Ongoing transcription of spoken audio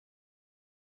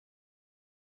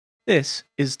This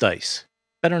is dice,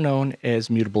 better known as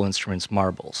Mutable Instruments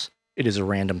marbles. It is a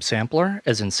random sampler,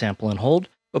 as in sample and hold,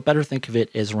 but better think of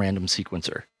it as a random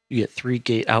sequencer. You get 3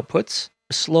 gate outputs,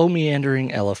 a slow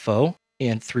meandering LFO,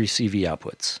 and 3 CV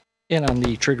outputs. And on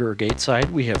the trigger or gate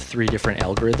side, we have 3 different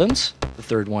algorithms. The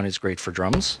third one is great for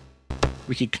drums.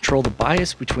 We can control the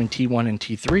bias between T1 and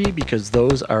T3 because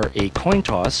those are a coin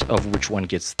toss of which one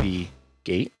gets the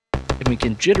gate. And we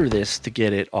can jitter this to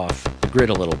get it off the grid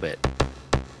a little bit.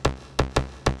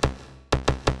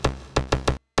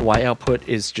 The Y output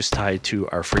is just tied to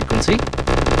our frequency.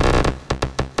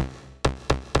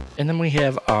 And then we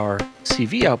have our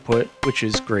CV output, which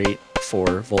is great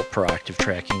for volt per octave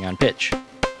tracking on pitch.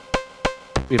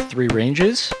 We have 3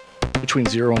 ranges, between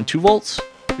 0 and 2 volts,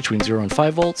 between 0 and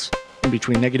 5 volts, and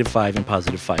between -5 and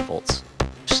 +5 volts.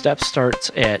 Step starts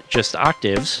at just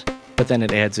octaves, but then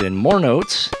it adds in more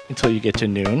notes until you get to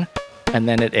noon, and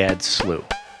then it adds slew.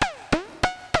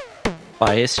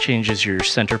 Bias changes your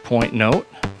center point note,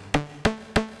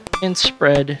 and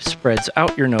spread spreads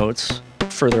out your notes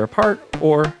further apart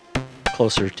or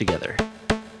closer together.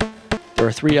 There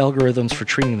are 3 algorithms for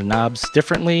treating the knobs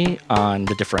differently on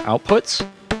the different outputs.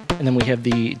 And then we have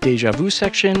the deja vu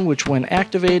section, which when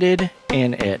activated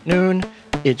and at noon,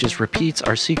 it just repeats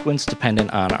our sequence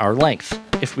dependent on our length.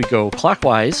 If we go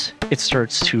clockwise, it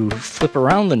starts to flip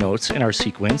around the notes in our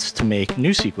sequence to make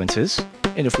new sequences.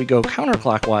 And if we go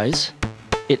counterclockwise,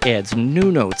 it adds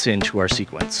new notes into our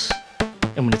sequence.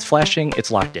 And when it's flashing,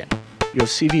 it's locked in. You have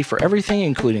CV for everything,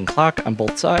 including clock on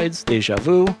both sides, deja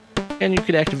vu, and you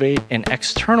could activate an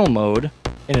external mode,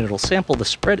 and it'll sample the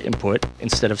spread input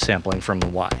instead of sampling from the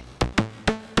Y.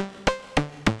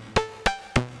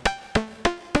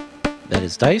 That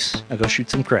is dice. Now go shoot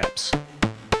some craps.